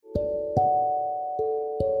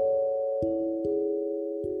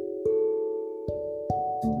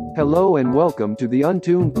Hello and welcome to the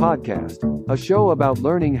Untuned Podcast, a show about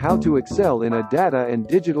learning how to excel in a data and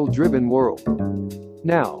digital driven world.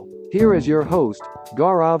 Now, here is your host,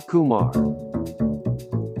 Gaurav Kumar.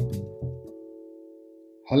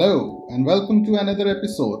 Hello and welcome to another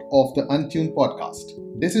episode of the Untuned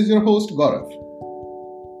Podcast. This is your host, Gaurav.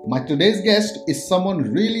 My today's guest is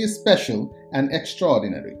someone really special and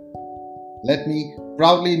extraordinary. Let me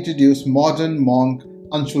proudly introduce Modern Monk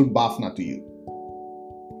Anshul Bafna to you.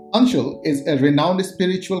 Anshul is a renowned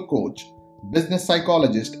spiritual coach, business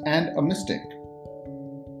psychologist, and a mystic.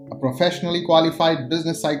 A professionally qualified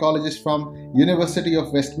business psychologist from University of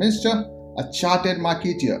Wetmkinster, a chartered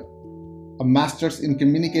marketeer, a master's in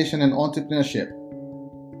communication and entrepreneurship.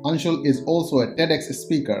 Anshul is also a TEDx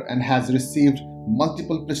speaker and has received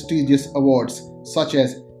multiple prestigious awards such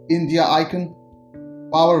as India Icon,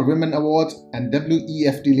 Power Women Awards, and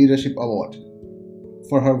WEFT Leadership Award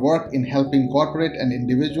for her work in helping corporate and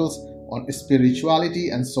individuals on spirituality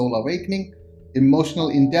and soul awakening, emotional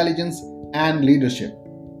intelligence, and leadership.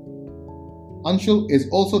 Anshul is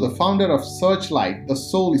also the founder of Searchlight, the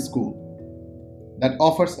Soul School, that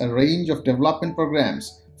offers a range of development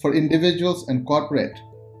programs for individuals and corporate.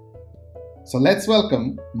 So let's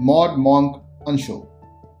welcome Modern Monk Anshul.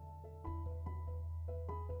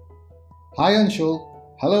 Hi Anshul.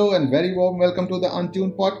 Hello and very warm welcome to the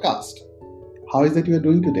Untuned Podcast. How is it you are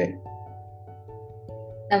doing today?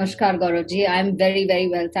 Namaskar Gauravji. I'm very, very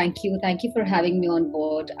well. Thank you. Thank you for having me on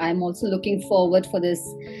board. I'm also looking forward for this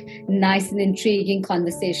nice and intriguing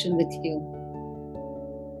conversation with you.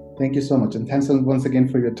 Thank you so much. And thanks once again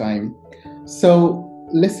for your time. So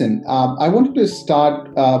listen, I wanted to start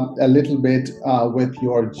a little bit with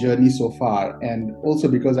your journey so far. And also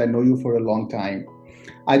because I know you for a long time.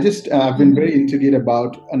 I've been very intrigued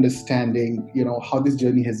about understanding, how this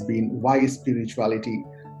journey has been. Why spirituality?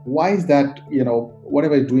 Why is that,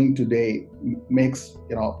 whatever you're doing today makes,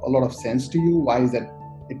 a lot of sense to you? Why is that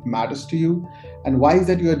it matters to you? And why is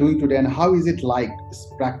that you are doing today? And how is it like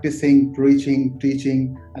practicing, preaching,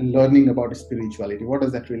 teaching, and learning about spirituality? What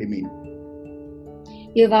does that really mean?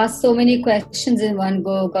 You've asked so many questions in one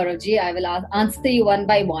go, Gauravji. I will answer you one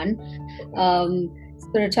by one.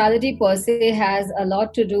 Spirituality per se has a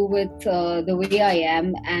lot to do with the way I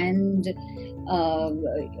am and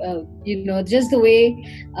just the way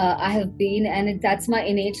I have been, and that's my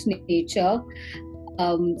innate nature.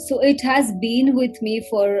 So it has been with me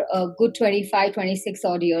for a good 25, 26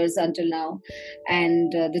 odd years until now.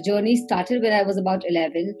 And the journey started when I was about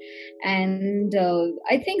 11. And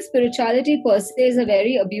I think spirituality per se is a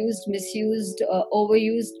very abused, misused,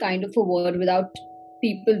 overused kind of a word without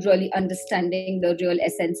people really understanding the real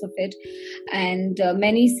essence of it. And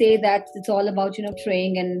many say that it's all about,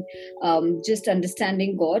 praying and just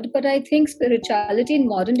understanding God. But I think spirituality in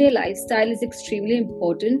modern day lifestyle is extremely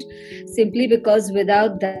important simply because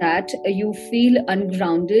without that, you feel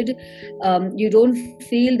ungrounded. You don't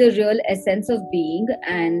feel the real essence of being.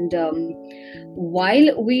 And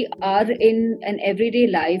while we are in an everyday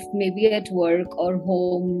life, maybe at work or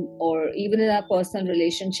home or even in our personal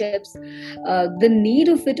relationships, the need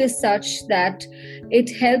of it is such that it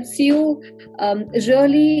helps you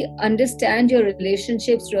really understand your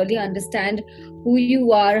relationships, really understand who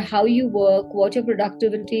you are, how you work, what your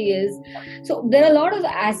productivity is. So there are a lot of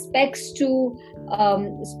aspects to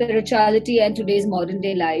spirituality and today's modern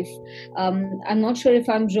day life. I'm not sure if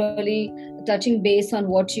I'm really touching base on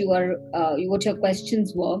what your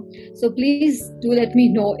questions were. So please do let me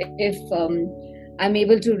know if I'm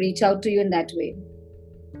able to reach out to you in that way.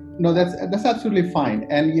 No, that's absolutely fine.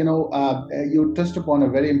 And you touched upon a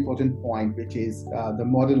very important point, which is the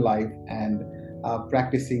modern life and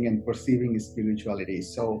practicing and perceiving spirituality.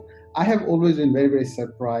 So I have always been very, very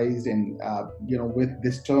surprised and with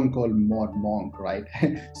this term called mod monk, right?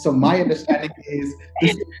 So my understanding is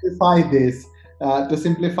to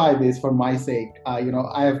simplify this for my sake. I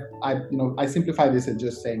simplify this as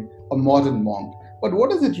just saying a modern monk. But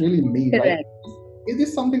what does it really mean, Correct. right? Is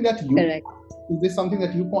this something that you? Correct. Is this something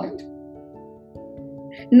that you point?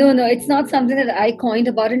 No, it's not something that I coined.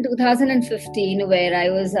 About in 2015, where I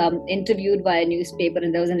was interviewed by a newspaper,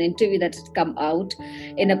 and there was an interview that had come out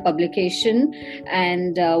in a publication.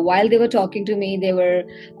 And while they were talking to me, they were,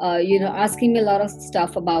 asking me a lot of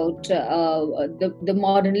stuff about the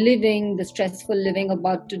modern living, the stressful living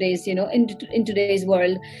about today's, in today's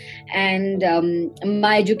world. And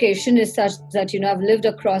my education is such that, I've lived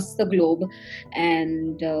across the globe,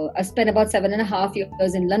 and I spent about 7.5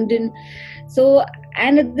 years in London. So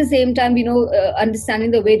and at the same time,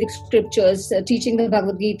 understanding the Vedic scriptures, teaching the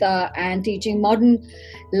Bhagavad Gita, and teaching modern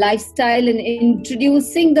lifestyle and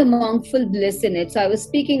introducing the monkful bliss in it. So I was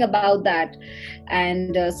speaking about that,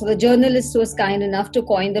 and so the journalist was kind enough to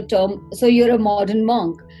coin the term, so you're a modern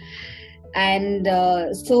monk. And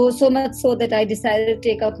so much so that I decided to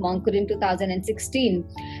take up monkhood in 2016.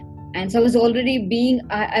 And so I was already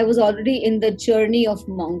in the journey of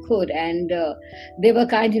monkhood, and they were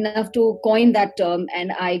kind enough to coin that term,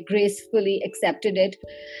 and I gracefully accepted it,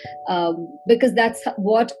 because that's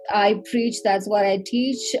what I preach, that's what I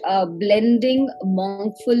teach, blending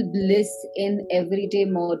monkful bliss in everyday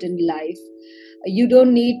modern life. You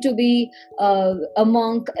don't need to be a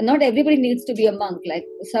monk. Not everybody needs to be a monk.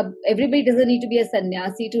 Everybody doesn't need to be a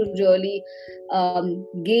sannyasi to really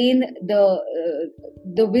gain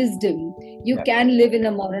the wisdom. You can live in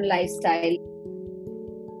a modern lifestyle.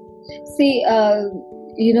 See,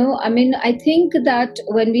 I think that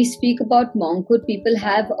when we speak about monkhood, people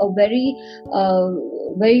have a very,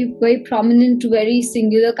 very prominent, very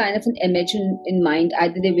singular kind of an image in mind.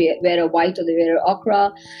 Either they wear a white or they wear an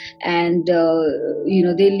ochre, and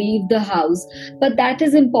they leave the house. But that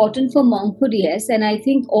is important for monkhood, yes, and I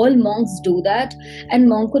think all monks do that. And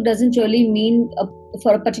monkhood doesn't really mean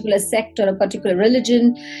for a particular sect or a particular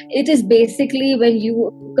religion. It is basically when you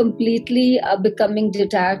completely are becoming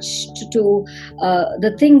detached to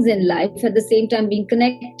the things in life, at the same time being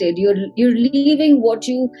connected. You're leaving what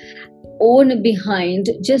you own behind,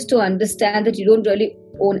 just to understand that you don't really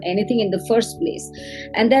own anything in the first place.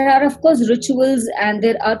 And there are, of course, rituals and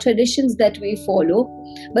there are traditions that we follow,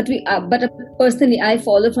 but personally I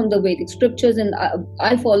follow from the Vedic scriptures, and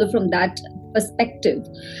I follow from that perspective.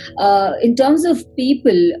 In terms of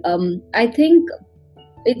people, I think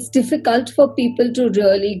it's difficult for people to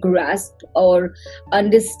really grasp or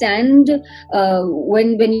understand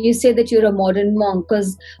when you say that you're a modern monk,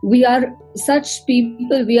 because we are such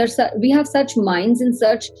people, we have such minds and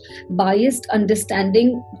such biased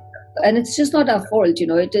understanding, and it's just not our fault.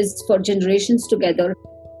 It is for generations together.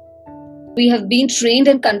 We have been trained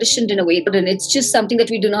and conditioned in a way, and it's just something that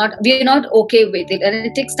we are not okay with it. And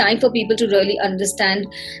it takes time for people to really understand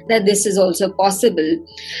that this is also possible.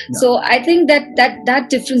 Yeah. So I think that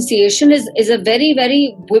differentiation is a very,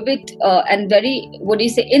 very vivid and very,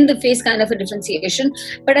 in the face kind of a differentiation.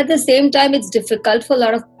 But at the same time, it's difficult for a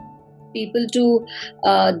lot of people to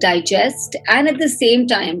digest. And at the same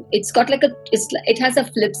time, it's got it has a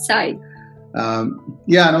flip side.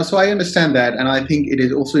 So I understand that, and I think it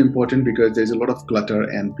is also important because there's a lot of clutter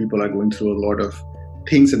and people are going through a lot of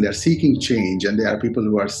things and they're seeking change, and there are people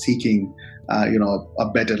who are seeking a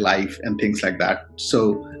better life and things like that.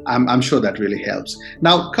 So I'm sure that really helps.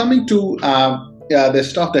 Now, coming to the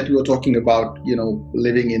stuff that you were talking about,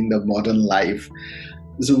 living in the modern life.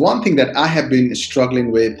 So one thing that I have been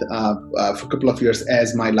struggling with for a couple of years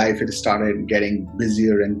as my life had started getting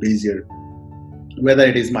busier and busier, whether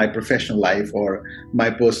it is my professional life or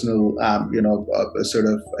my personal, sort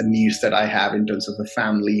of needs that I have in terms of the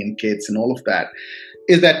family and kids and all of that,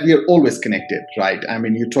 is that we are always connected, right? I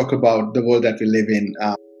mean, you talk about the world that we live in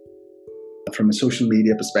from a social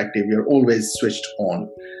media perspective, we are always switched on.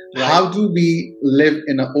 Right. How do we live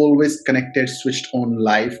in an always connected, switched on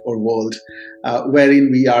life or world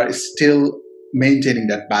wherein we are still maintaining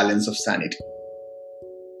that balance of sanity?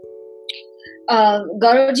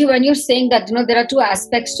 Gaurav, when you're saying that, there are two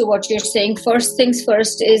aspects to what you're saying. First things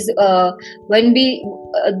first is when we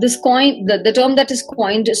the term that is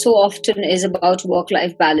coined so often is about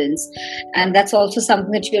work-life balance, and that's also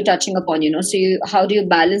something that you're touching upon. So how do you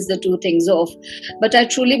balance the two things off? But I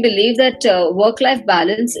truly believe that work-life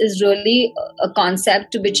balance is really a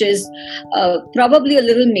concept which is probably a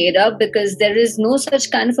little made up, because there is no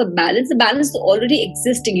such kind of a balance. The balance is already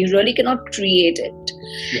existing. You really cannot create it.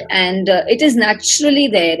 Yeah. And it is naturally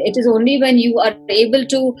there. It is only when you are able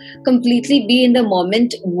to completely be in the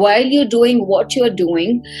moment while you're doing what you're doing.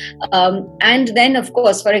 And then, of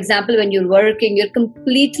course, for example, when you're working, you're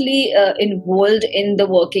completely involved in the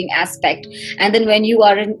working aspect. And then when you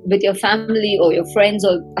are with your family or your friends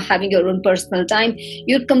or having your own personal time,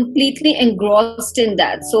 you're completely engrossed in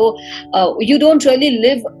that. So you don't really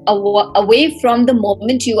live away from the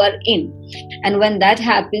moment you are in. And when that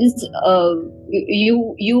happens,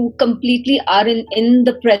 you completely are in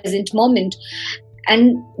the present moment.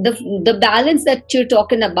 And the balance that you're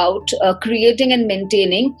talking about, creating and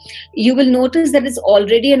maintaining, you will notice that it's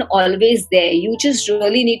already and always there. You just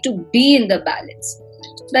really need to be in the balance.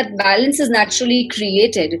 that balance is naturally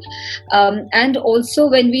created. And also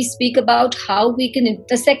when we speak about how we can,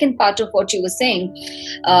 the second part of what you were saying,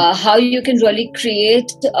 how you can really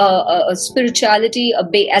create a spirituality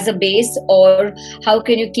as a base, or how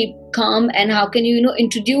can you keep calm, and how can you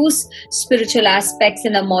introduce spiritual aspects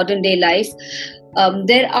in a modern day life.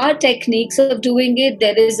 There are techniques of doing it.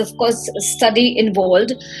 There is, of course, study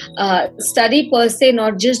involved. Study per se,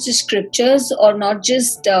 not just the scriptures or not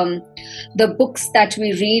just the books that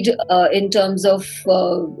we read in terms of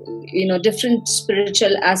different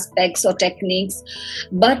spiritual aspects or techniques,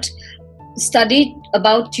 but study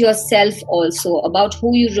about yourself also, about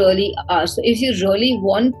who you really are. So if you really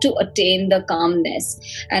want to attain the calmness,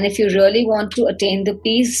 and if you really want to attain the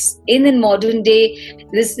peace in a modern day,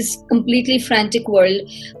 this is completely frantic world,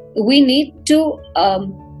 we need to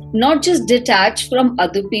not just detach from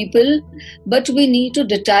other people, but we need to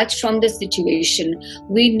detach from the situation.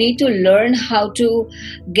 We need to learn how to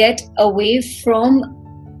get away from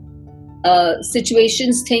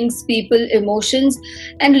situations, things, people, emotions,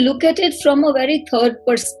 and look at it from a very third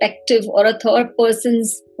perspective or a third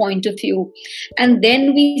person's point of view. And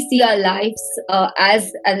then we see our lives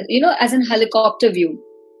as an helicopter view.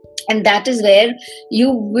 And that is where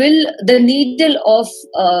the needle of,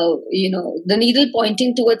 the needle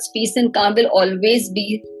pointing towards peace and calm will always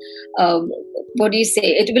be,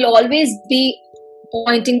 it will always be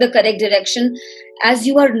pointing the correct direction, as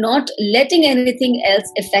you are not letting anything else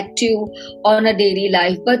affect you on a daily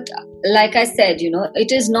life. But like I said,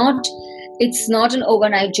 it's not an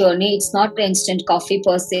overnight journey. It's not instant coffee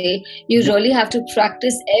per se. You really have to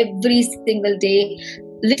practice every single day,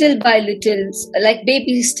 little by little, like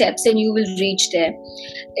baby steps, and you will reach there.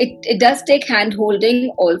 It does take hand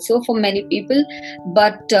holding also for many people,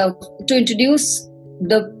 but to introduce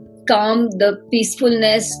the calm, the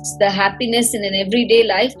peacefulness, the happiness in an everyday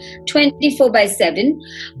life, 24/7,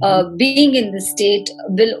 being in the state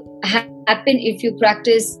will happen if you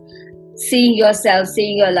practice seeing yourself,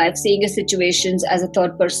 seeing your life, seeing your situations as a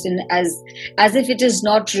third person, as if it is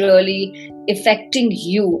not really affecting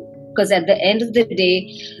you. Because at the end of the day,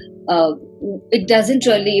 it doesn't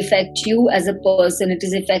really affect you as a person. It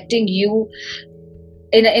is affecting you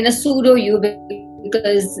in a pseudo you,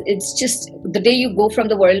 because it's just the day you go from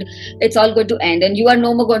the world, it's all going to end, and you are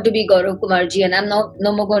no more going to be Gaurav Kumarji, and I'm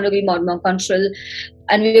no more going to be Modern Monk Anshul,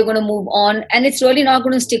 and we're going to move on, and it's really not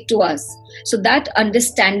going to stick to us. So that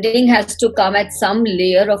understanding has to come at some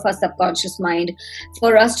layer of our subconscious mind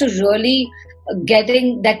for us to really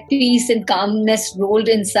getting that peace and calmness rolled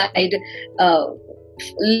inside,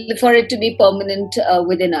 for it to be permanent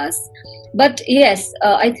within us. But yes,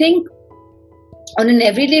 I think on an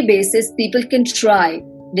everyday basis, people can try.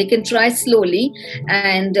 They can try slowly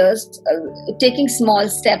and taking small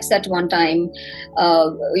steps at one time.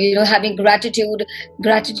 Having gratitude.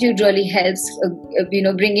 Gratitude really helps.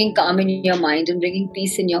 Bringing calm in your mind and bringing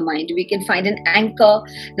peace in your mind. We can find an anchor.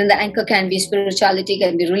 Then the anchor can be spirituality,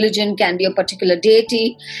 can be religion, can be a particular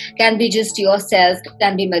deity, can be just yourself,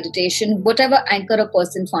 can be meditation. Whatever anchor a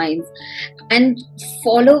person finds, and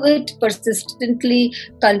follow it persistently,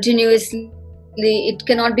 continuously. It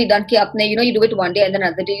cannot be done ki apne, you do it one day and then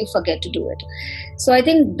another day you forget to do it. So I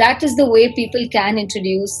think that is the way people can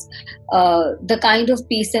introduce the kind of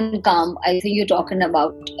peace and calm I think you're talking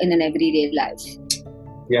about in an everyday life.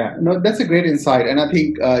 Yeah, no, that's a great insight. And I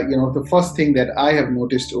think, the first thing that I have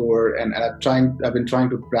noticed and I've been trying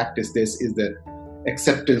to practice this, is that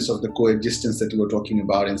acceptance of the coexistence that you were talking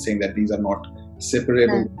about, and saying that these are not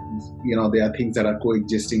separable. There are things that are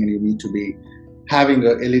coexisting, and you need to be having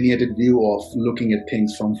an alienated view of looking at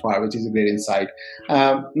things from far, which is a great insight.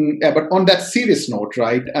 But on that serious note,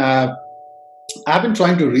 right, I've been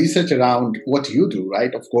trying to research around what you do,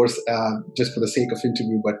 right? Of course, just for the sake of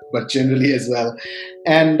interview, but generally as well.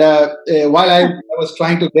 And while I was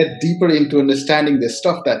trying to get deeper into understanding the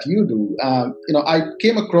stuff that you do, I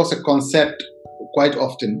came across a concept quite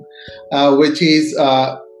often, which is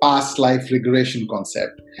past life regression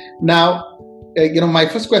concept. Now, my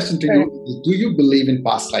first question to you is, do you believe in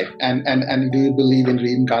past life, and do you believe in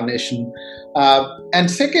reincarnation? And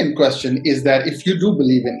second question is that if you do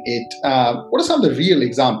believe in it, what are some of the real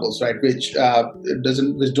examples, right, which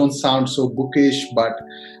don't sound so bookish, but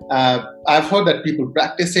I've heard that people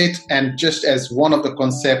practice it, and just as one of the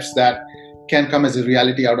concepts that can come as a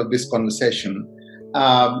reality out of this conversation,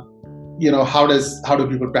 how do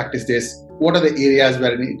people practice this? What are the areas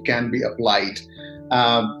where it can be applied?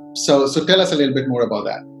 So tell us a little bit more about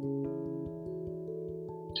that.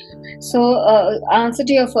 So answer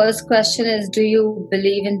to your first question is, do you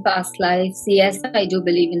believe in past lives? Yes, I do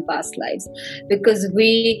believe in past lives, because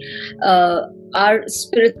we our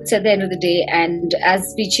spirits at the end of the day, and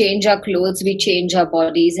as we change our clothes, we change our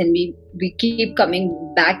bodies, and we keep coming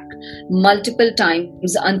back multiple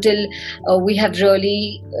times until we have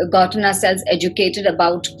really gotten ourselves educated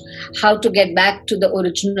about how to get back to the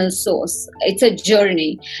original source. It's a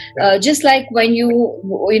journey, just like when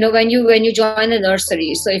when you join a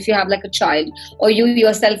nursery. So if you have like a child, or you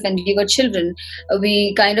yourself when we were children,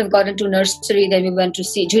 we kind of got into nursery, then we went to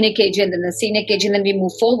see junior KG, and then the senior KG, and then we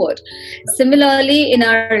move forward. Similarly, in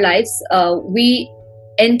our lives, we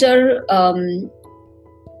enter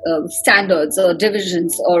standards or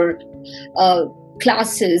divisions or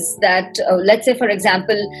classes that, let's say, for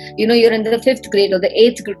example, you're in the 5th grade or the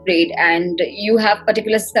 8th grade, and you have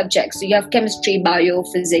particular subjects. So you have chemistry, bio,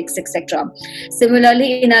 physics, etc.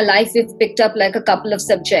 Similarly, in our life, we've picked up like a couple of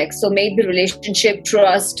subjects. So maybe relationship,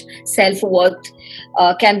 trust, self-worth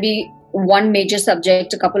can be one major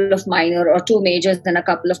subject, a couple of minor, or 2 majors and a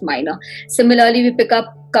couple of minor. Similarly, we pick up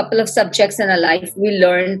a couple of subjects in our life, we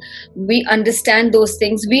learn, we understand those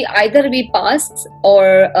things. We pass,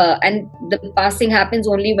 or and the passing happens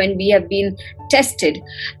only when we have been tested.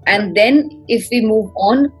 And then if we move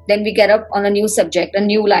on, then we get up on a new subject, a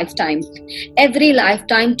new lifetime. Every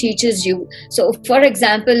lifetime teaches you. So for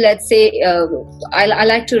example, let's say I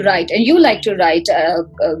like to write, and you like to write.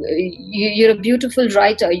 You're a beautiful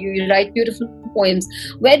writer. You write beautiful poems.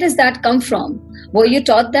 Where does that come from? Were you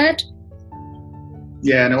taught that?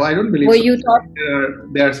 Yeah, no, I don't believe Were so. you taught?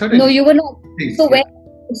 There are certain No, you were not. things.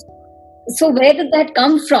 So where did that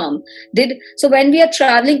come from? So when we are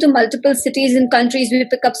traveling to multiple cities and countries, we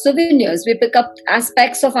pick up souvenirs, we pick up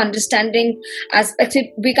aspects of understanding,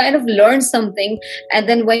 we kind of learn something, and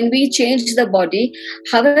then when we change the body,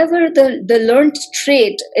 however, the learned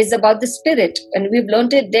trait is about the spirit, and we've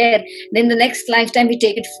learned it there. Then the next lifetime we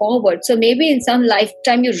take it forward. So maybe in some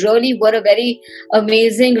lifetime you really were a very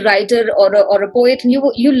amazing writer or a poet, and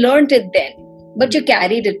you learned it then, but you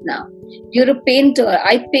carried it now. You're a painter.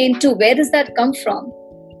 I paint too. Where does that come from?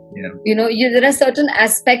 Yeah. There are certain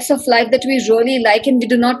aspects of life that we really like, and we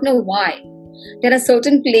do not know why. There are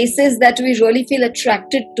certain places that we really feel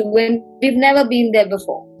attracted to, and we've never been there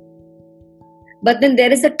before. But then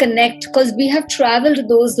there is a connect, because we have traveled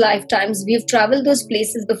those lifetimes. We have traveled those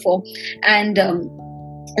places before, and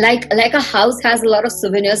like a house has a lot of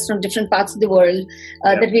souvenirs from different parts of the world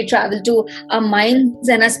that we travel to. Our minds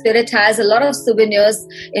and our spirit has a lot of souvenirs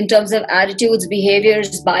in terms of attitudes,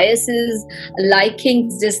 behaviors, biases,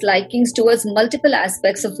 likings, dislikings towards multiple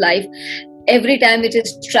aspects of life. Every time it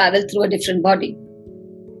is traveled through a different body.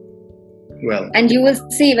 Well, and you will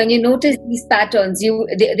see, when you notice these patterns,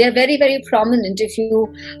 they're very, very prominent if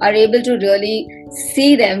you are able to really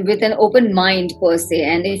see them with an open mind per se.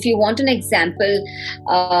 And if you want an example,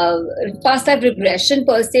 past life regression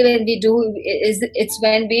per se, when we do, it's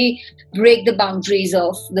when we break the boundaries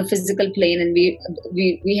of the physical plane, and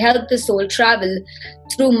we help the soul travel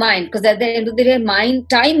through mind, because at the end of the day, mind,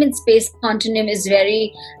 time and space continuum is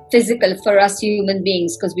very physical for us human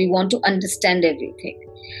beings, because we want to understand everything.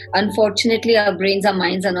 Unfortunately, our brains, our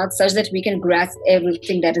minds are not such that we can grasp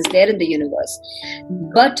everything that is there in the universe.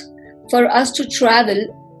 But for us to travel,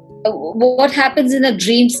 what happens in a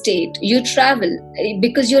dream state? You travel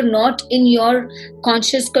because you're not in your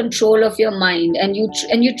conscious control of your mind, and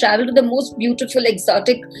you travel to the most beautiful,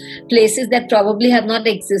 exotic places that probably have not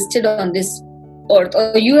existed on this earth,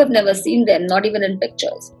 or you have never seen them, not even in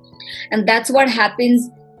pictures. And that's what happens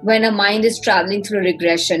when a mind is traveling through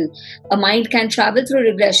regression. A mind can travel through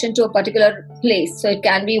regression to a particular place. So it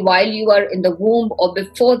can be while you are in the womb or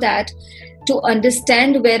before that, to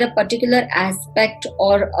understand where a particular aspect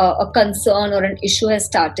or a concern or an issue has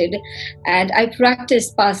started. And I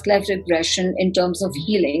practice past life regression in terms of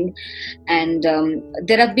healing. And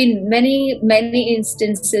there have been many, many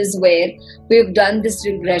instances where we've done this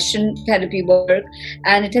regression therapy work,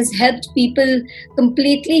 and it has helped people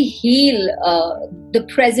completely heal the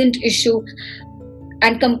present issue,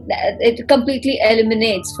 and it completely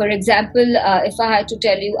eliminates. For example, if I had to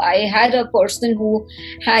tell you, I had a person who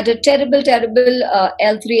had a terrible L3,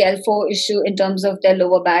 L4 issue in terms of their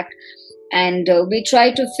lower back. And we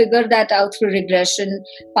try to figure that out through regression,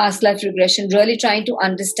 past life regression, really trying to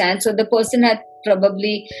understand. So the person had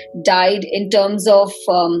probably died in terms of,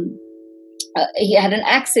 he had an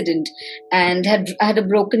accident and had a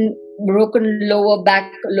broken lower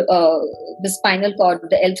back, the spinal cord,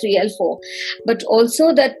 the L3, L4. But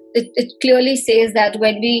also that it clearly says that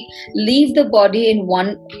when we leave the body in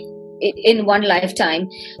one lifetime,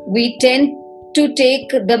 we tend to take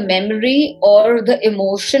the memory or the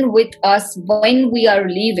emotion with us when we are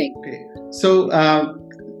leaving. Okay. So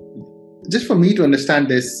just for me to understand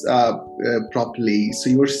this properly, so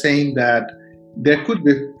you were saying that there could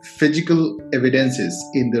be physical evidences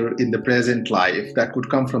in the present life that could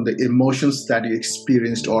come from the emotions that you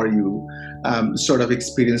experienced or you sort of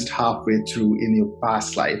experienced halfway through in your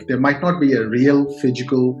past life. There might not be a real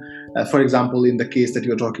physical, for example, in the case that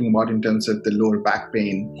you're talking about in terms of the lower back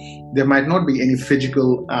pain, there might not be any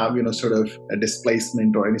physical, sort of a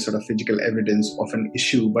displacement or any sort of physical evidence of an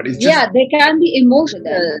issue, but it's just... Yeah, they can be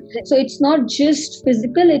emotional. So it's not just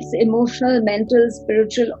physical, it's emotional, mental,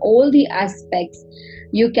 spiritual, all the aspects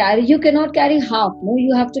you carry. You cannot carry half, no,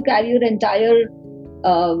 you have to carry your entire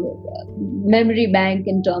memory bank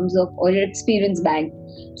in terms of, or your experience bank.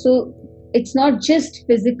 So it's not just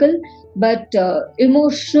physical, but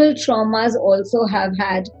emotional traumas also have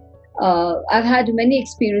had. I've had many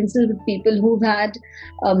experiences with people who've had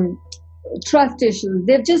trust issues.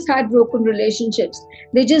 They've just had broken relationships.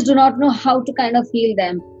 They just do not know how to kind of heal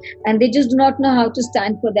them, and they just do not know how to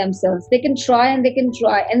stand for themselves. They can try and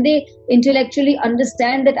they intellectually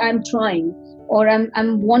understand that I'm trying, or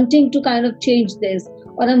I'm wanting to kind of change this,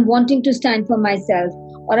 or I'm wanting to stand for myself,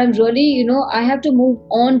 or I'm really, I have to move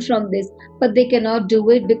on from this, but they cannot do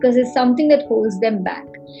it because it's something that holds them back.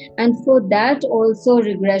 And for that also,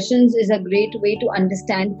 regressions is a great way to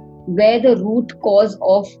understand where the root cause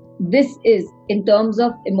of this is in terms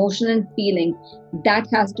of emotion and feeling. That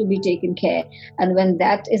has to be taken care. And when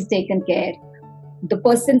that is taken care, the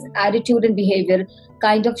person's attitude and behavior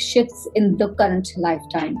kind of shifts in the current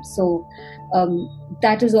lifetime. So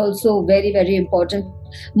that is also very, very important.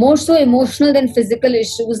 More so emotional than physical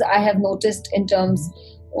issues, I have noticed in terms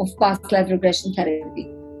of past life regression therapy.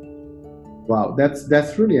 Wow,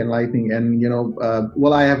 that's really enlightening. And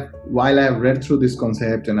while I have read through this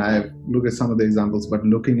concept and I have looked at some of the examples, but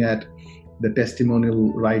looking at the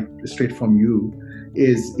testimonial right straight from you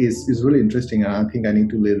is really interesting. And I think I need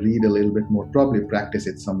to read a little bit more, probably practice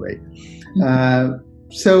it some way.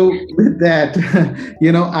 So with that,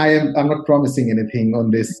 I'm not promising anything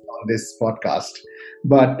on this podcast,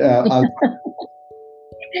 but I'll.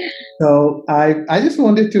 So I just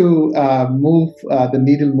wanted to move the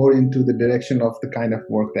needle more into the direction of the kind of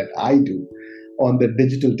work that I do on the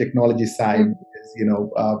digital technology side.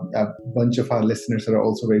 A bunch of our listeners are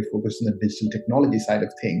also very focused on the digital technology side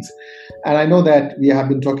of things. And I know that we have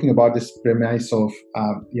been talking about this premise of,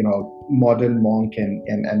 modern monk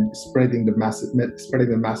and spreading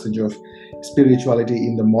the message of spirituality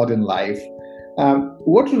in the modern life.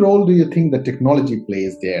 What role do you think the technology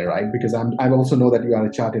plays there, right? Because I also know that you are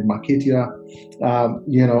a chartered marketer,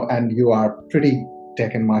 and you are pretty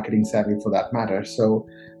tech and marketing savvy for that matter. So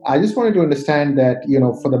I just wanted to understand that,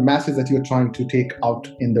 for the masses that you're trying to take out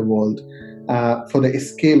in the world, for the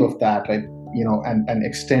scale of that, right, and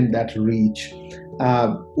extend that reach,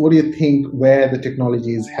 what do you think where the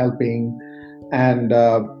technology is helping, and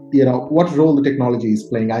what role the technology is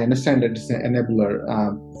playing? I understand that it's an enabler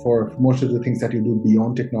for most of the things that you do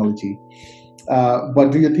beyond technology. But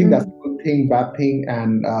do you think that's a good thing, bad thing,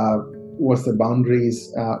 and what's the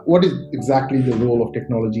boundaries? What is exactly the role of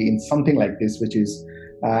technology in something like this, which is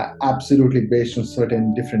absolutely based on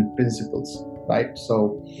certain different principles, right?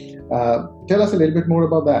 So tell us a little bit more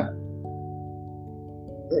about that.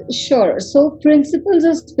 Sure. So principles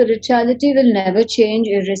of spirituality will never change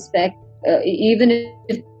irrespective. Even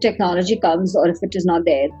if technology comes or if it is not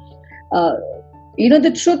there,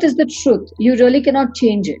 the truth is the truth. You really cannot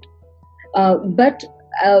change it. But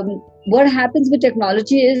what happens with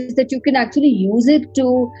technology is that you can actually use it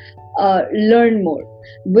to learn more.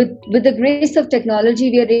 With the grace of technology,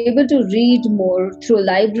 we are able to read more through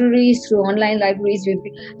libraries, through online libraries, with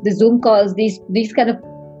the Zoom calls, these kind of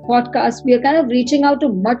podcasts. We are kind of reaching out to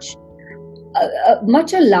much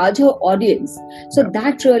a larger audience. So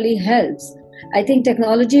that really helps. I think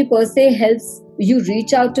technology per se helps you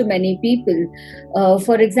reach out to many people.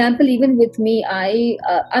 For example, even with me,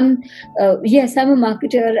 I'm a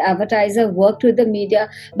marketer, advertiser, worked with the media,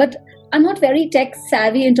 but I'm not very tech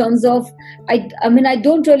savvy in terms of, I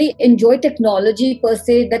don't really enjoy technology per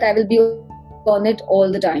se that I will be on it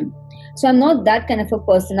all the time. So I'm not that kind of a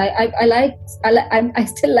person. I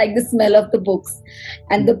still like the smell of the books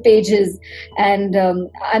and the pages, and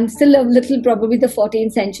I'm still a little probably the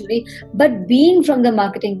 14th century. But being from the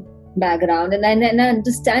marketing background and I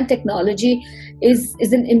understand technology is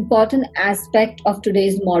an important aspect of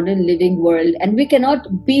today's modern living world, and we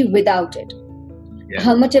cannot be without it. Yeah.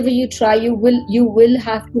 How much ever you try, you will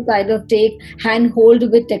have to kind of take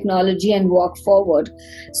handhold with technology and walk forward.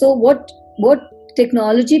 So what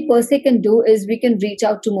technology per se can do is we can reach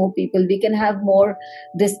out to more people. We can have more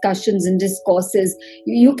discussions and discourses.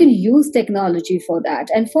 You can use technology for that.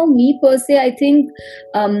 And for me per se, I think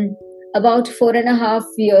about 4.5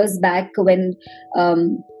 years back when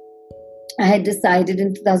I had decided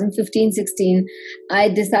in 2015-16, I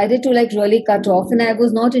decided to like really cut off, and I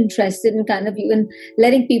was not interested in kind of even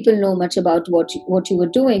letting people know much about what you were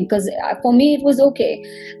doing, because for me it was okay.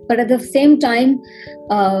 But at the same time,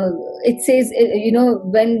 it says,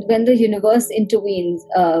 when the universe intervenes,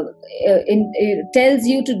 tells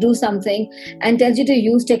you to do something and tells you to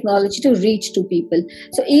use technology to reach to people.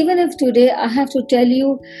 So even if today I have to tell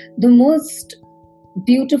you the most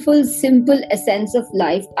beautiful, simple essence of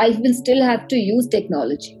life, I will still have to use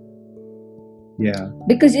technology. Yeah.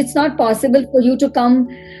 Because it's not possible for you to come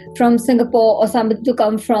from Singapore, or somebody to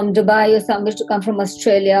come from Dubai, or somebody to come from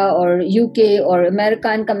Australia or UK or America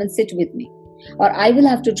and come and sit with me. Or I will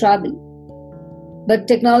have to travel. But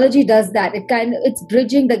technology does that. It's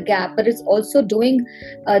bridging the gap, but it's also doing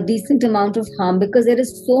a decent amount of harm, because there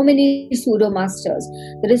is so many pseudo masters.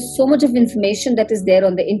 There is so much of information that is there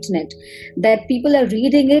on the internet that people are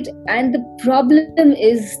reading it, and the problem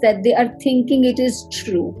is that they are thinking it is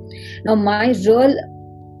true. Now, my real,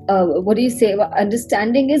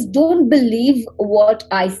 understanding is, don't believe what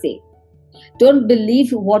I say. Don't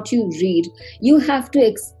believe what you read. You have to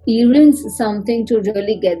experience something to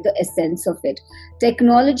really get the essence of it.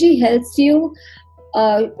 Technology helps you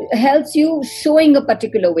showing a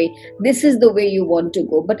particular way. This is the way you want to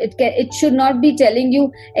go, but it should not be telling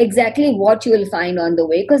you exactly what you will find on the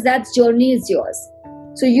way, because that journey is yours.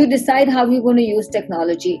 So you decide how you're going to use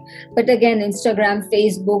technology. But again, Instagram,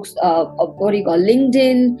 Facebook,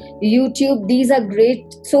 LinkedIn, YouTube, these are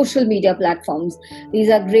great social media platforms. These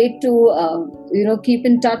are great to keep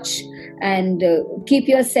in touch and keep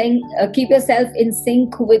yourself in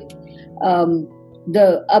sync with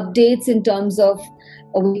the updates in terms of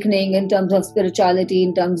awakening, in terms of spirituality,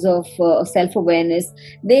 in terms of self-awareness.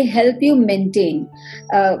 They help you maintain.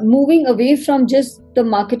 Moving away from just the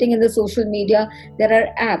marketing and the social media, there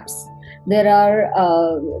are apps. There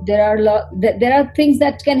are things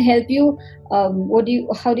that can help you.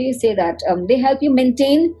 How do you say that? They help you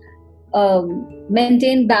maintain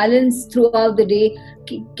balance throughout the day.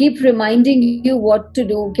 Keep reminding you what to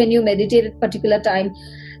do. Can you meditate at a particular time?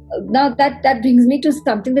 Now that brings me to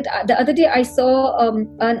something that the other day I saw a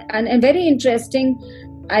very interesting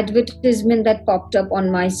advertisement that popped up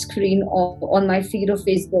on my screen or on my feed of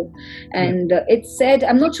Facebook, and it said,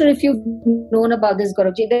 I'm not sure if you've known about this,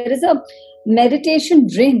 Gauravji, there is a meditation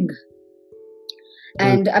ring.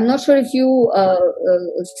 And I'm not sure if you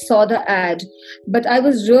saw the ad, but I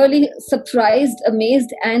was really surprised,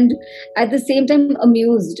 amazed, and at the same time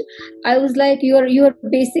amused. I was like, you are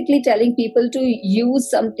basically telling people to use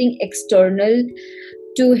something external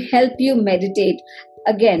to help you meditate.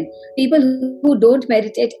 Again, people who don't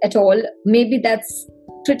meditate at all, maybe that's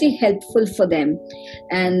pretty helpful for them,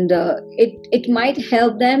 and it might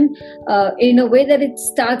help them in a way that it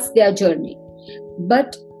starts their journey.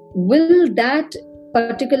 But will that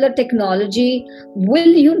particular technology, will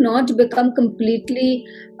you not become completely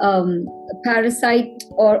parasite,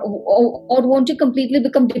 or won't you completely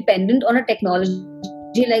become dependent on a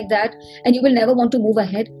technology like that, and you will never want to move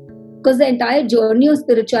ahead? Because the entire journey of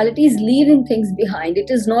spirituality is leaving things behind. It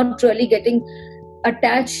is not really getting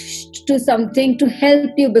attached to something to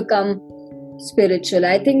help you become spiritual.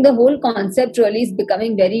 I think the whole concept really is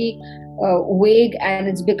becoming very vague, and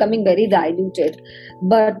it's becoming very diluted.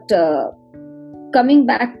 But coming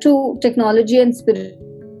back to technology and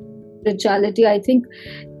spirituality, I think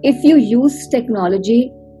if you use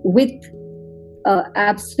technology with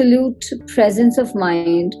absolute presence of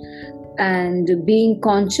mind and being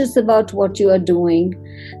conscious about what you are doing,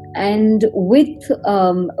 and with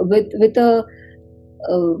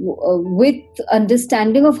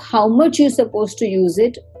understanding of how much you're supposed to use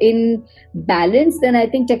it in balance, then I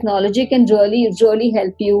think technology can really, really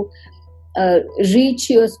help you reach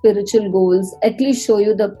your spiritual goals, at least show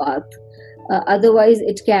you the path. Otherwise,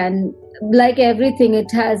 it can, like everything,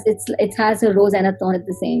 it has a rose and a thorn at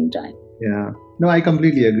the same time. Yeah, no, I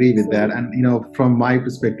completely agree with that. And from my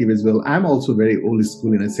perspective as well, I'm also very old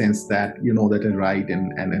school in a sense that that I write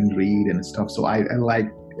and read and stuff. So I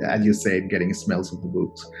like, as you said, getting smells of the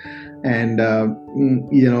books. And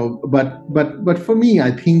but for me,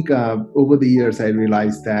 I think over the years I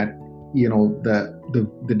realized that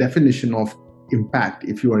the definition of impact,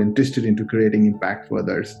 if you are interested into creating impact for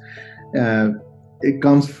others, it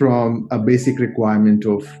comes from a basic requirement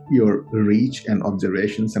of your reach and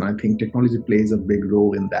observations. And I think technology plays a big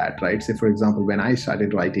role in that, right? Say, for example, when I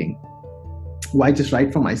started writing, why just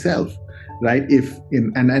write for myself, right?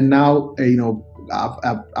 And now,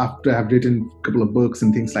 after I've written a couple of books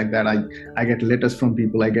and things like that, I get letters from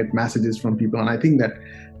people, I get messages from people. And I think that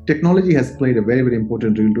technology has played a very, very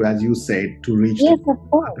important role to, as you said, to reach. Yes, of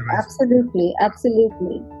course. Absolutely.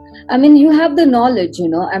 I mean, you have the knowledge,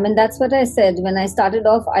 I mean, that's what I said. When I started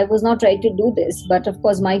off, I was not ready to do this. But of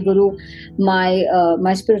course, my guru,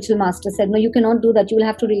 my spiritual master said, no, you cannot do that. You will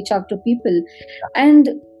have to reach out to people. And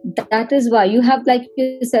that is why you have, like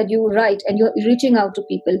you said, you write and you're reaching out to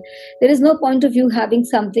people. There is no point of you having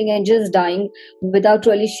something and just dying without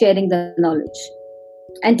really sharing the knowledge.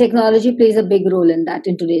 And technology plays a big role in that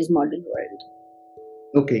in today's modern world.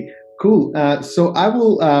 Okay, cool. So I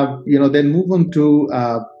will, then move on to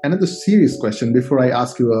another serious question before I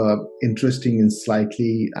ask you a interesting and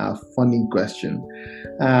slightly funny question.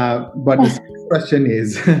 But the serious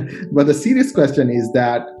question is,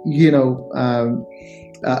 that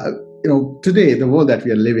today the world that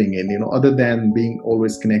we are living in, other than being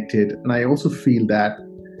always connected, and I also feel that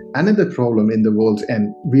another problem in the world,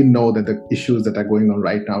 and we know that the issues that are going on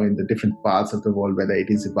right now in the different parts of the world, whether it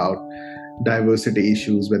is about diversity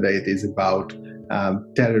issues, whether it is about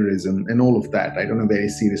terrorism and all of that, right, on a very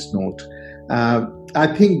serious note. I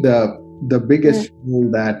think the biggest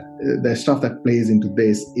role that the stuff that plays into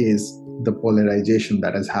this is the polarization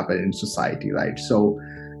that has happened in society, right? So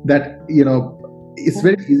that, it's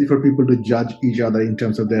very easy for people to judge each other in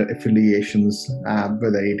terms of their affiliations,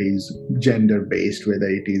 whether it is gender-based, whether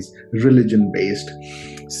it is religion-based.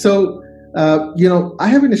 So I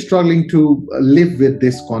have been struggling to live with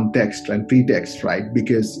this context and pretext, right?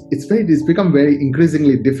 Because it's become very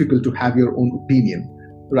increasingly difficult to have your own opinion,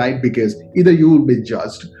 right? Because either you will be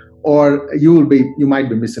judged or you might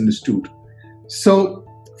be misunderstood. So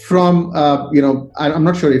from, I'm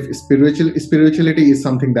not sure if spirituality is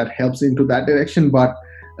something that helps into that direction, but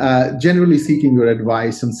generally seeking your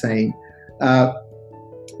advice and saying,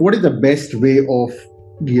 what is the best way of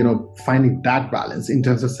finding that balance in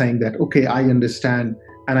terms of saying that, okay, I understand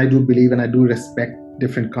and I do believe and I do respect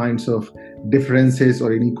different kinds of differences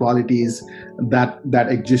or inequalities that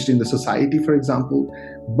exist in the society, for example.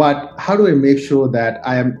 But how do I make sure that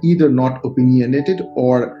I am either not opinionated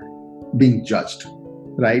or being judged,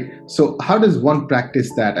 right? So how does one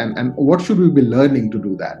practice that, and what should we be learning to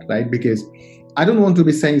do that, right? Because I don't want to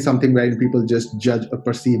be saying something wherein people just judge or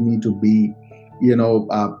perceive me to be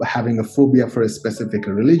having a phobia for a specific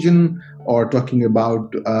religion, or talking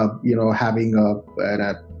about, having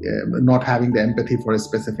not having the empathy for a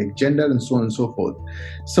specific gender, and so on and so forth.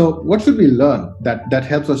 So what should we learn that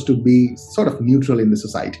helps us to be sort of neutral in the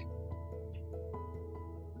society?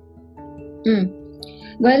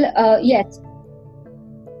 Well, yes.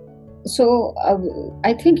 So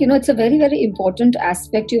I think, it's a very, very important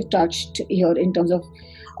aspect you've touched here in terms of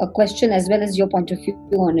a question as well as your point of view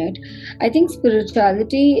on it. I think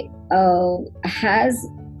spirituality has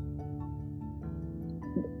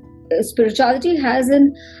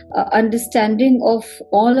an understanding of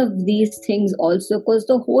all of these things also, because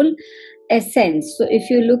the whole essence. So if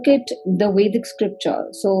you look at the Vedic scripture,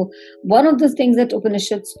 so one of the things that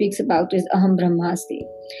Upanishad speaks about is Aham Brahmasmi,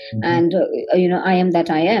 and I am that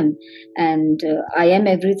I am, and I am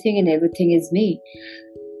everything and everything is me.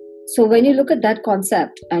 So when you look at that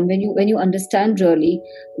concept, and when you understand really,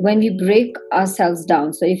 when we break ourselves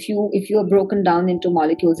down, so if you are broken down into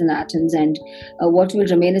molecules and atoms, and what will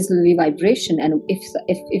remain is will be vibration, and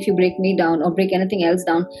if you break me down or break anything else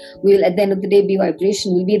down, will at the end of the day be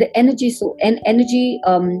vibration, will be the energy, so energy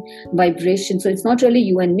vibration. So it's not really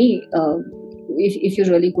you and me. If you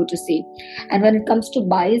really go to see. And when it comes to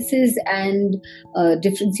biases and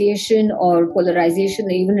differentiation or polarization,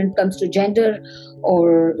 even when it comes to gender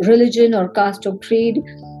or religion or caste or creed,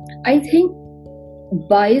 I think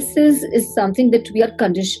biases is something that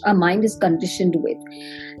our mind is conditioned with.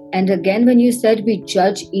 And again, when you said we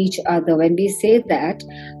judge each other, when we say that,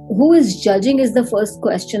 who is judging is the first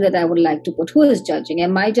question that I would like to put. Who is judging?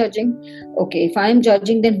 Am I judging? Okay, if I'm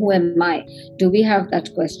judging, then who am I? Do we have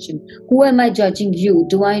that question? Who am I judging? You?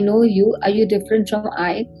 Do I know you? Are you different from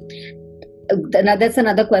I? Now, that's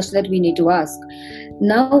another question that we need to ask.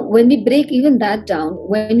 Now, when we break even that down,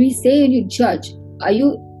 when we say you judge,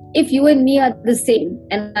 if you and me are the same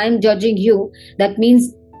and I'm judging you, that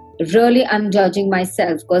means really I'm judging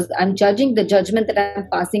myself, because I'm judging the judgment that I'm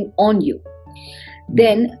passing on you.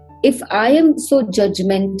 Then if I am so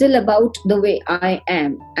judgmental about the way I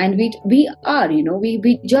am, and we are,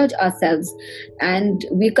 we judge ourselves, and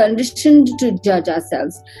we're conditioned to judge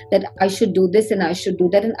ourselves that I should do this and I should do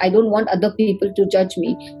that, and I don't want other people to judge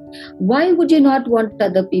me. Why would you not want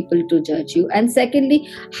other people to judge you? And secondly,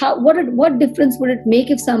 what difference would it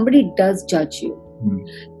make if somebody does judge you?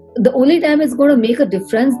 The only time it's going to make a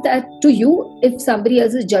difference that to you, if somebody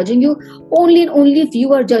else is judging you, only and only if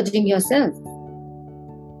you are judging yourself.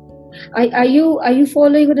 Are you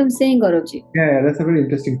following what I'm saying, Gauravji? Yeah, that's a very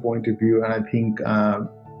interesting point of view, and I think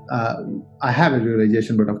I have a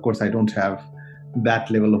realization, but of course I don't have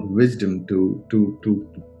that level of wisdom to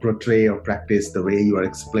portray or practice the way you are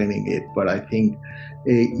explaining it. But I think,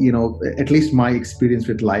 at least my experience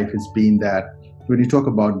with life has been that when you talk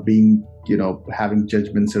about being, having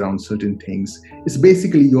judgments around certain things, it's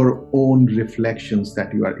basically your own reflections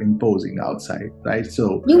that you are imposing outside, right?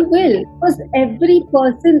 So you will, because every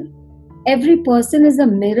person is a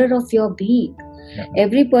mirror of your being. Yeah.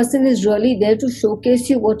 Every person is really there to showcase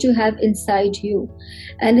you what you have inside you.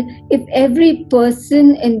 And if every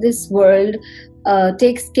person in this world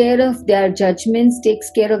takes care of their judgments, takes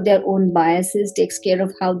care of their own biases, takes care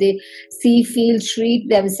of how they see, feel, treat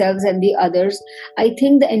themselves and the others, I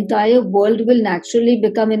think the entire world will naturally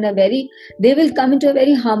come into a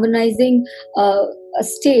very harmonizing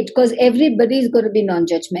state, because everybody is going to be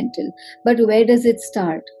non-judgmental. But where does it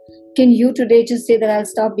start? Can you today just say that I'll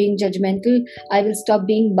stop being judgmental? I will stop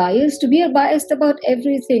being biased? We are biased about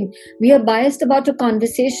everything. We are biased about a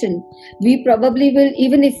conversation. We probably will,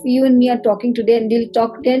 even if you and me are talking today and we'll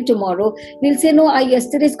talk again tomorrow, we'll say, no,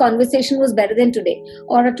 yesterday's conversation was better than today,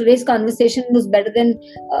 or today's conversation was better than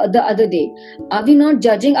the other day. Are we not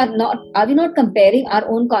judging? Are we not comparing our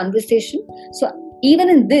own conversation? So even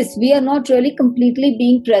in this, we are not really completely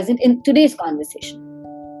being present in today's conversation.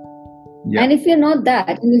 Yeah. And if we're not that,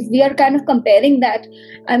 and if we are kind of comparing that,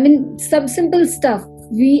 some simple stuff,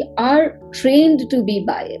 we are trained to be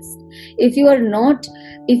biased. If you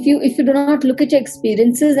do not look at your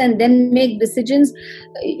experiences and then make decisions,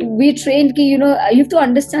 we trained, you have to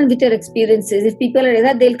understand with your experiences. If people are like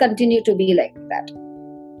that, they'll continue to be like that.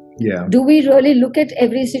 Yeah. Do we really look at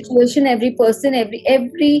every situation, every person,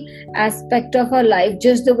 every aspect of our life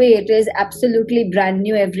just the way it is, absolutely brand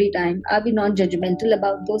new every time? Are we non-judgmental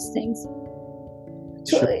about those things?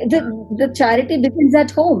 So sure. The charity begins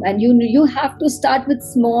at home, and you have to start with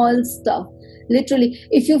small stuff. Literally,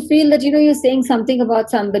 if you feel that you're saying something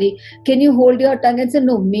about somebody, can you hold your tongue and say,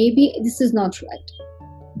 no, maybe this is not right.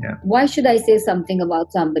 Yeah. Why should I say something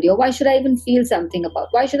about somebody, or why should I even feel something about?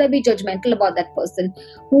 Why should I be judgmental about that person?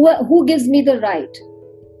 Who gives me the right?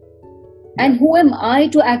 And who am I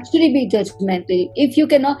to actually be judgmental?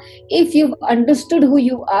 If you've understood who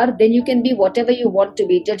you are, then you can be whatever you want to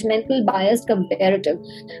be, judgmental, biased, comparative.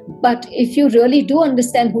 But if you really do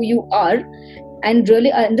understand who you are and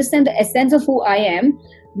really understand the essence of who I am,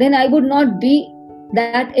 then I would not be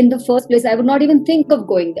that in the first place. I would not even think of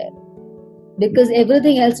going there, because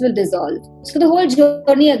everything else will dissolve. So the whole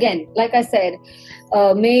journey, again, like I said,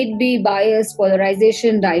 may it be bias,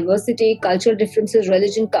 polarization, diversity, cultural differences,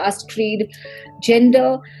 religion, caste, creed,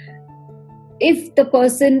 gender. If the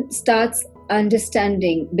person starts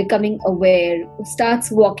understanding, becoming aware,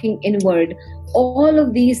 starts walking inward, all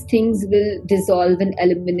of these things will dissolve and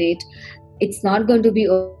eliminate. It's not going to be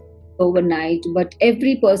overnight, but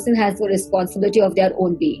every person has the responsibility of their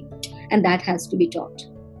own being, and that has to be taught.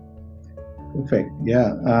 Perfect.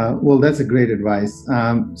 Yeah. Well, that's a great advice.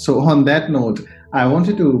 So on that note, I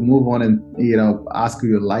wanted to move on and ask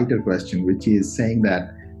you a lighter question, which is saying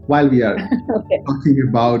that while we are okay. talking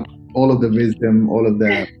about all of the wisdom, all of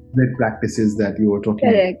the great practices that you were talking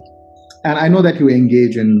Correct. about, and I know that you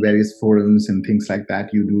engage in various forums and things like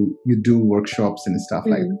that. You do workshops and stuff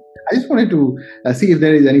like that. I just wanted to see if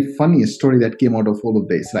there is any funny story that came out of all of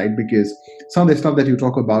this, right? Because some of the stuff that you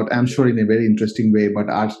talk about, I'm sure in a very interesting way, but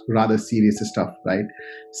are rather serious stuff, right?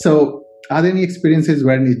 So are there any experiences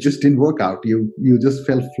where it just didn't work out? You just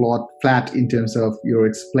fell flat in terms of you're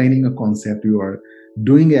explaining a concept, you are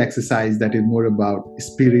doing an exercise that is more about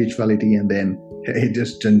spirituality, and then it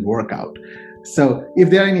just didn't work out. So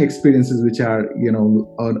if there are any experiences which are,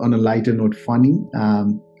 on a lighter note, funny,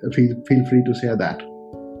 feel free to share that.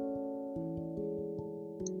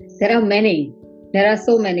 There are many. There are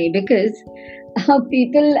so many, because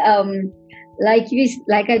people,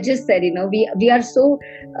 like I just said, we are so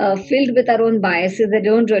filled with our own biases that they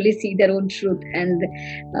don't really see their own truth. And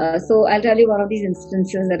so I'll tell you one of these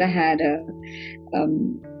instances that I had.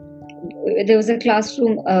 There was a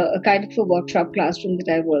classroom, a kind of a workshop classroom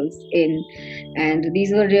that I was in, and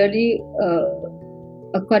these were really,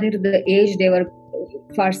 according to the age, they were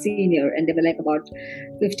far senior, and they were like about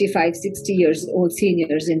 55, 60 years old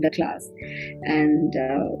seniors in the class. And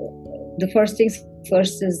the first things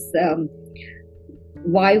first is,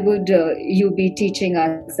 why would you be teaching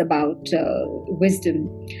us about wisdom?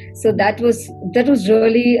 So that was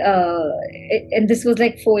really, and this was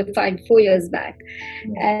like 4 years back.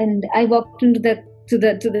 And I walked into the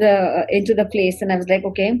place, and I was like,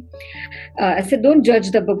 okay. I said, don't judge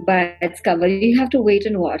the book by its cover. You have to wait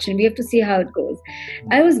and watch, and we have to see how it goes.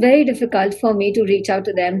 And it was very difficult for me to reach out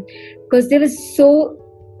to them, because they were so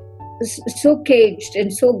so caged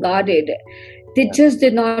and so guarded. They just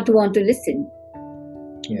did not want to listen.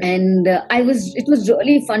 Yeah. And it was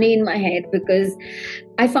really funny in my head, because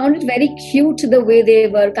I found it very cute the way they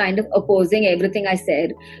were kind of opposing everything I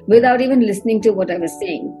said without even listening to what I was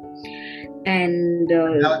saying. And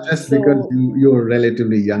now, just because you're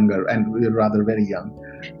relatively younger, and you're rather very young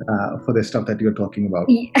for the stuff that you're talking about.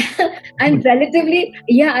 I'm relatively,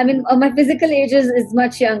 I mean, my physical age is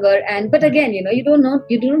much younger, but again, you don't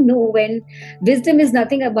know when. Wisdom is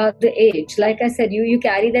nothing about the age. Like I said, you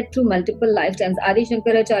carry that through multiple lifetimes. Adi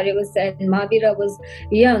Shankaracharya was said, Mahavira was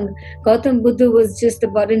young, Gautam Buddha was just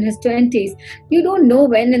about in his 20s. You don't know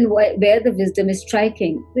when and where the wisdom is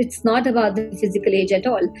striking. It's not about the physical age at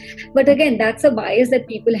all. But again, that's a bias that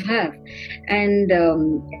people have. And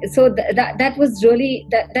so that was really,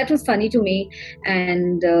 that was funny to me.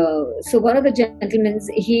 And so one of the gentlemen,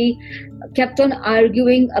 he kept on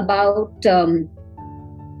arguing about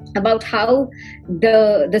how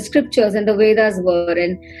the scriptures and the Vedas were,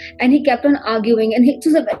 and he kept on arguing, and it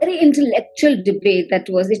was a very intellectual debate. It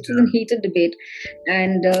was a heated debate,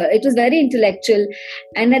 and it was very intellectual.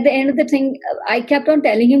 And at the end of the thing, I kept on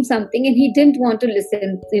telling him something, and he didn't want to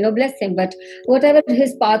listen. Bless him. But whatever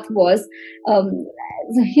his path was,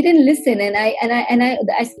 he didn't listen. And I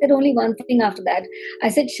said only one thing after that. I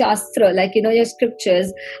said, Shastra, like your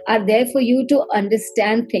scriptures are there for you to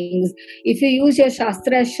understand things. If you use your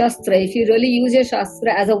Shastra as Shastra, if you really use your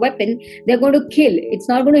Shastra as a weapon, they're going to kill. It's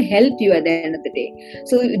not going to help you at the end of the day.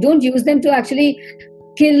 So don't use them to actually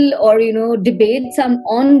kill or debate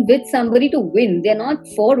with somebody to win. They're not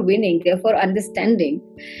for winning, they're for understanding.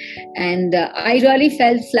 And I really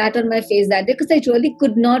fell flat on my face that day, because I really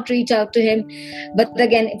could not reach out to him. But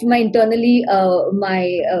again, internally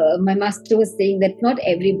my master was saying that not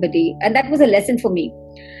everybody, and that was a lesson for me.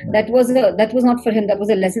 That was not for him. That was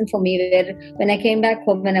a lesson for me. Where when I came back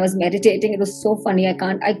home, when I was meditating, it was so funny. I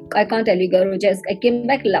can't tell you, Gaurav. I came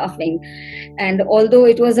back laughing, and although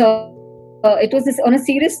it was this on a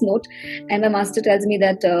serious note, and my master tells me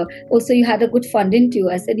that, so you had a good fun, didn't you?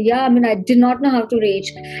 I said, yeah. I mean, I did not know how to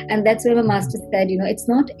rage, and that's where my master said, it's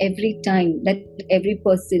not every time that every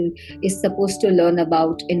person is supposed to learn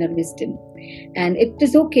about inner wisdom. And it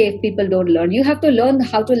is okay if people don't learn. You have to learn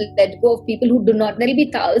how to let go of people who do not. There will be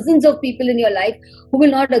thousands of people in your life who will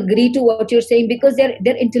not agree to what you're saying, because they're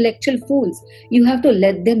intellectual fools. You have to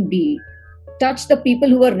let them be. Touch the people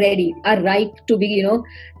who are ready, are ripe to be,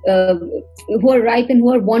 who are ripe and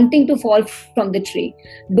who are wanting to fall from the tree.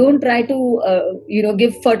 Don't try to,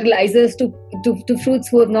 give fertilizers to fruits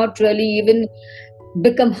who have not really even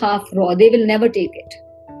become half raw. They will never take it.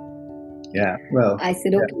 Yeah, well, I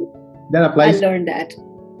said, okay. That applies. I learned that.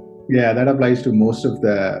 Yeah, that applies to most of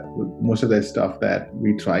the stuff that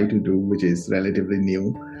we try to do, which is relatively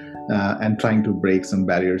new, and trying to break some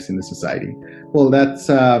barriers in the society. Well, that's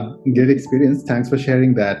a great experience. Thanks for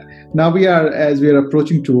sharing that. Now as we are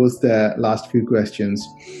approaching towards the last few questions,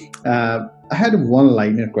 I had a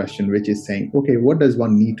one-liner question, which is saying, okay, what does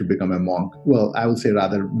one need to become a monk? Well, I would say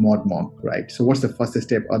rather mod monk, right? So what's the first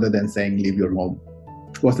step other than saying leave your home?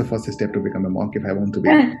 What's the first step to become a monk if I want to be?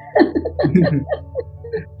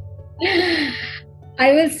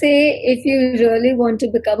 I will say, if you really want to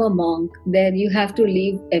become a monk, then you have to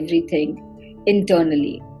leave everything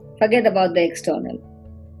internally. Forget about the external.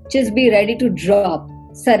 Just be ready to drop.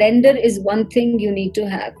 Surrender is one thing you need to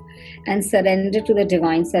have. And surrender to the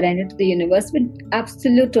divine, surrender to the universe with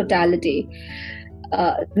absolute totality.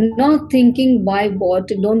 Not thinking why, what.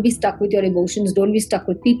 Don't be stuck with your emotions. Don't be stuck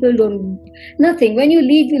with people. Nothing. When you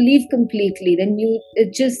leave completely. Then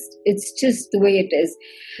it's just the way it is.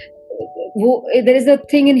 There is a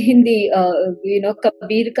thing in Hindi,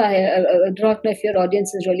 Kabir ka hai. I don't know if your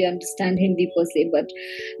audiences really understand Hindi per se, but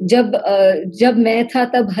jab main tha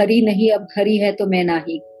tab hari nahi, ab hari hai to main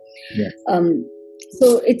nahi. Yes.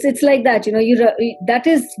 So it's like that, that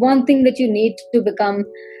is one thing that you need to become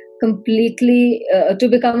completely, to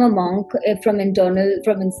become a monk from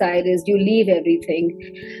inside, is you leave everything,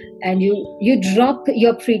 and you drop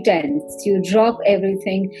your pretense, you drop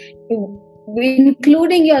everything,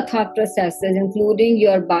 including your thought processes, including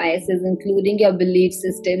your biases, including your belief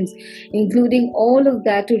systems, including all of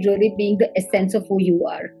that, to really being the essence of who you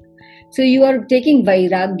are. So you are taking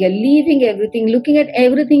vairagya, leaving everything, looking at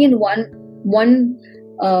everything in one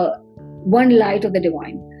light of the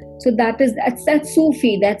divine. So that's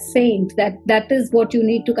Sufi, that's saint, that is what you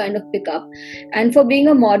need to kind of pick up. And for being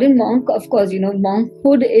a modern monk, of course,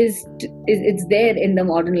 monkhood is it's there in the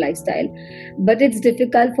modern lifestyle, but it's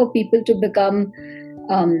difficult for people to become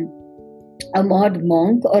a mod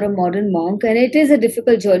monk or a modern monk, and it is a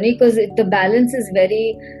difficult journey, because the balance is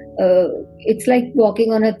very it's like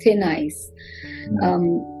walking on a thin ice.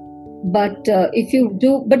 But if you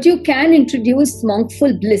do, but you can introduce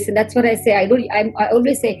monkful bliss, and that's what I say. I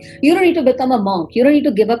always say, you don't need to become a monk. You don't need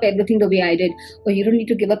to give up everything the way I did, or you don't need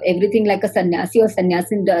to give up everything like a sannyasi or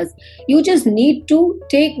sannyasin does. You just need to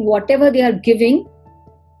take whatever they are giving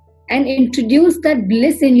and introduce that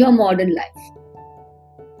bliss in your modern life,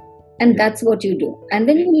 and that's what you do. And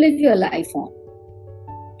then you live your life on.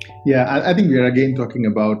 Yeah, I think we are again talking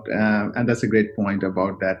about, and that's a great point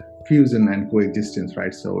about that fusion and coexistence,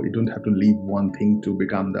 right? So you don't have to leave one thing to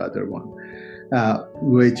become the other one,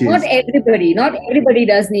 which is... Not everybody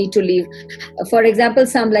does need to leave. For example,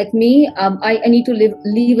 some like me, I need to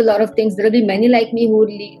leave a lot of things. There will be many like me who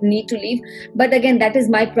need to leave. But again, that is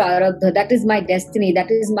my prarabdha, that is my destiny,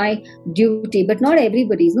 that is my duty. But not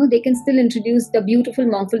everybody's. No, they can still introduce the beautiful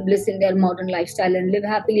monkful bliss in their modern lifestyle and live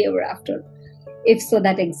happily ever after. If so,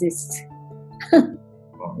 that exists.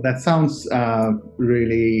 That sounds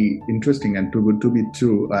really interesting and too good to be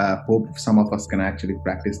true. Hope some of us can actually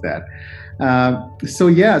practice that. So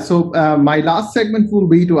my last segment will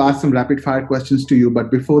be to ask some rapid fire questions to you. But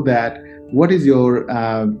before that, what is your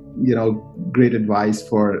great advice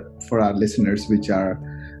for our listeners, which are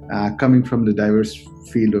coming from the diverse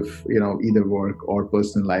field of either work or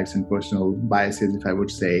personal lives and personal biases, if I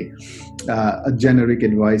would say, a generic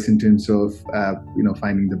advice in terms of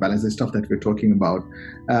finding the balance, the stuff that we're talking about,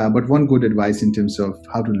 but one good advice in terms of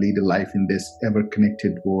how to lead a life in this ever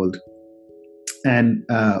connected world, and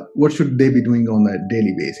what should they be doing on a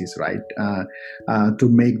daily basis, right, to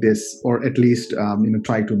make this, or at least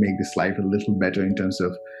try to make this life a little better in terms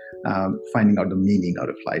of finding out the meaning out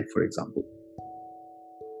of life, for example.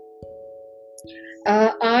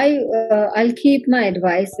 I'll keep my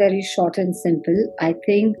advice very short and simple. I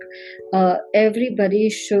think everybody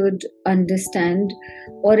should understand,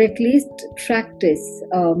 or at least practice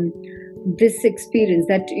this experience,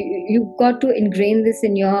 that you've got to ingrain this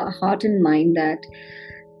in your heart and mind, that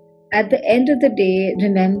at the end of the day,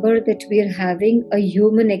 remember that we are having a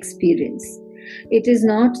human experience. It is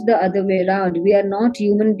not the other way around. We are not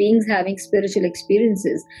human beings having spiritual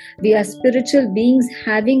experiences. We are spiritual beings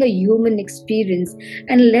having a human experience.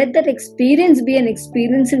 And let that experience be an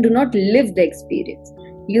experience, and do not live the experience.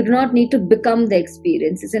 You do not need to become the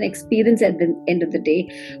experience. It's an experience at the end of the day.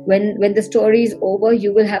 When the story is over,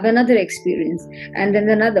 you will have another experience, and then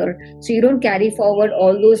another. So you don't carry forward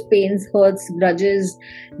all those pains, hurts, grudges,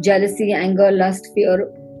 jealousy, anger, lust, fear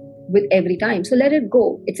with every time. So let it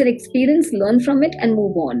go. It's an experience, learn from it and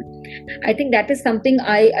move on. I think that is something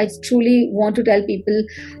I truly want to tell people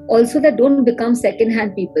also, that don't become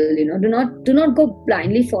second-hand people. Do not go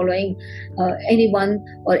blindly following anyone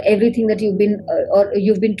or everything that you've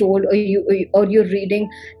been told, or you're reading.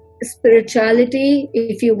 Spirituality,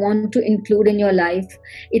 if you want to include in your life,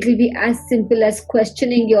 it will be as simple as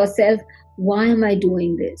questioning yourself, why am I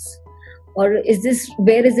doing this? Or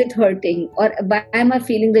where is it hurting? Or why am I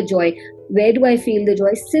feeling the joy? Where do I feel the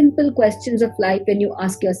joy? Simple questions of life when you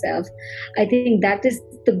ask yourself. I think that is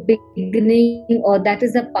the beginning, or that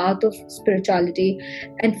is the path of spirituality.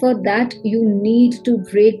 And for that, you need to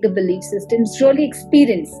break the belief systems. Really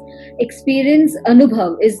experience,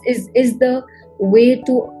 anubhav is the way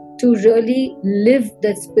to really live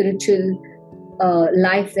the spiritual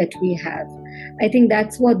life that we have. I think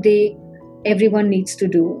that's what everyone needs to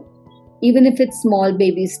do. Even if it's small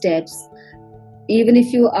baby steps, even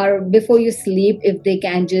if you are, before you sleep, if they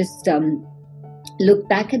can just look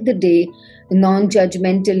back at the day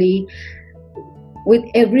non-judgmentally, with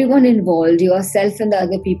everyone involved, yourself and the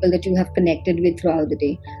other people that you have connected with throughout the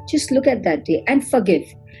day. Just look at that day and forgive.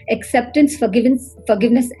 Acceptance,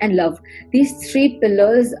 forgiveness and love. These three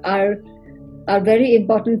pillars are very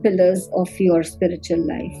important pillars of your spiritual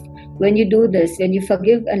life. When you do this, when you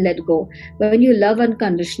forgive and let go, when you love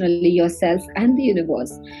unconditionally yourself and the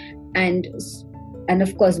universe, and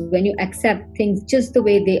of course, when you accept things just the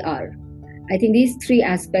way they are, I think these three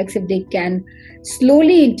aspects, if they can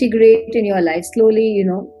slowly integrate in your life, slowly,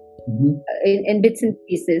 in bits and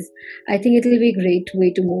pieces, I think it will be a great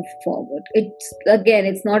way to move forward.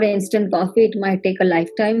 It's not instant coffee. It might take a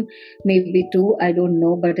lifetime, maybe two, I don't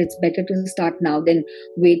know, but it's better to start now than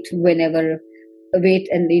wait and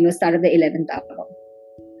start at the 11th hour.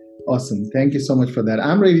 Awesome. Thank you so much for that.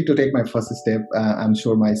 I'm ready to take my first step. I'm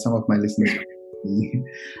sure some of my listeners.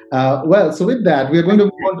 So with that, we are going to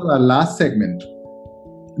move on to our last segment.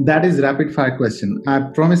 That is rapid fire question. I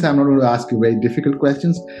promise I'm not going to ask you very difficult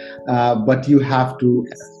questions, but you have to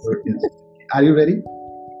answer. Are you ready?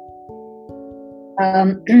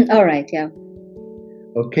 All right. Yeah.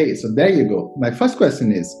 Okay. So there you go. My first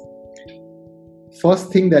question is,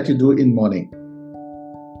 first thing that you do in morning.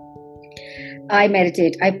 I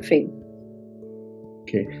meditate. I pray.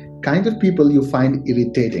 Okay. Kind of people you find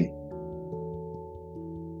irritating?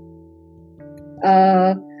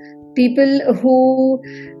 People who,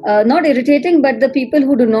 not irritating, but the people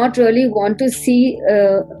who do not really want to see,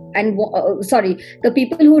 the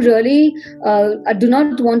people who really do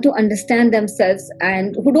not want to understand themselves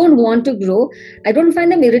and who don't want to grow. I don't find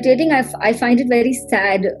them irritating. I find it very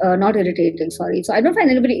sad, not irritating, sorry. So I don't find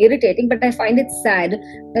anybody irritating, but I find it sad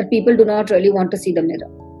that people do not really want to see the mirror.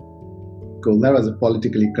 Cool. That was a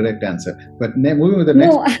politically correct answer. But moving on to the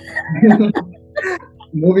next.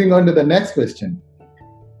 Moving on to the next question.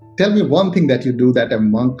 Tell me one thing that you do that a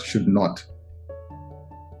monk should not.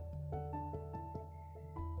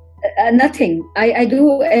 Nothing. I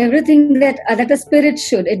do everything that a spirit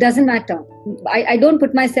should. It doesn't matter. I don't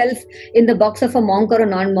put myself in the box of a monk or a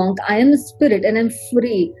non-monk. I am a spirit and I'm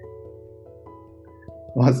free.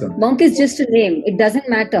 Awesome. Monk is just a name. It doesn't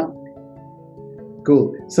matter.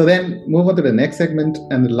 Cool. So then move on to the next segment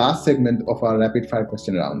and the last segment of our rapid fire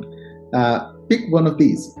question round. Pick one of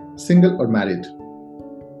these, single or married.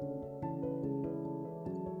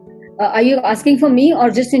 Are you asking for me or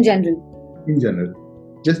just in general? In general.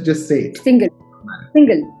 Just say it. Single.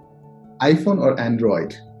 iPhone or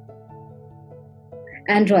Android?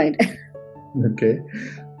 Android. Okay.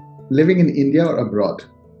 Living in India or abroad?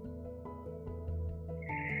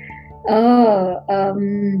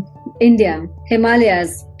 India.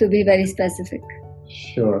 Himalayas, to be very specific.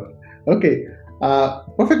 Sure. Okay.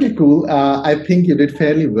 Perfectly cool. I think you did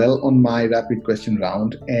fairly well on my rapid question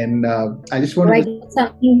round. And I just want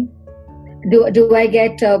to... Do I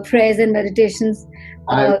get prayers and meditations?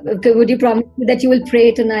 Would you promise me that you will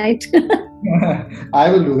pray tonight? I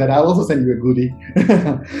will do that. I'll also send you a goodie.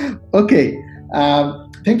 Okay.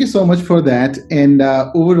 Thank you so much for that. And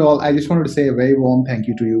overall, I just wanted to say a very warm thank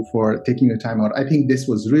you to you for taking your time out. I think this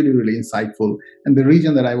was really, really insightful. And the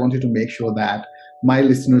reason that I wanted to make sure that my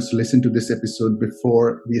listeners listen to this episode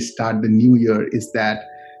before we start the new year is that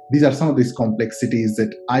these are some of these complexities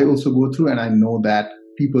that I also go through. And I know that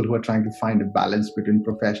people who are trying to find a balance between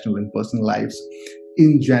professional and personal lives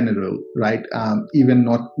in general, right? Even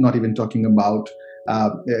not even talking about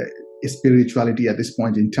spirituality at this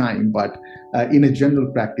point in time, but in a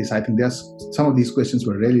general practice, I think there's some of these questions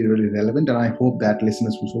were really, really relevant, and I hope that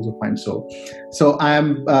listeners will also find so. So I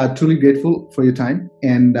am truly grateful for your time,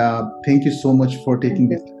 and thank you so much for taking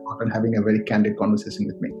this out and having a very candid conversation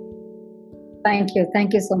with me. Thank you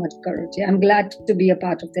so much, Gaurav. I'm glad to be a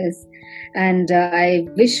part of this, and I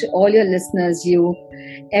wish all your listeners,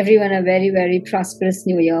 everyone, a very, very prosperous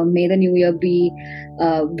new year. May the new year be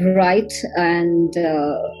bright, and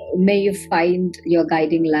may you find your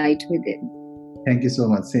guiding light within. Thank you so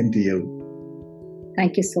much. Same to you.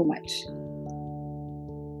 Thank you so much.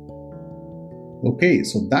 Okay,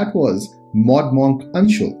 so that was Modern Monk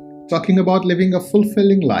Anshul talking about living a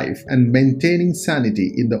fulfilling life and maintaining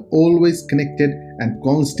sanity in the always connected and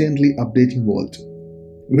constantly updating world.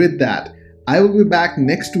 With that, I will be back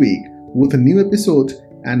next week with a new episode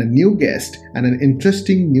and a new guest and an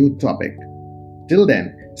interesting new topic. Till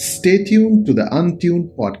then, stay tuned to the Untuned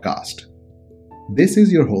podcast. This is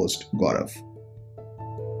your host, Gaurav.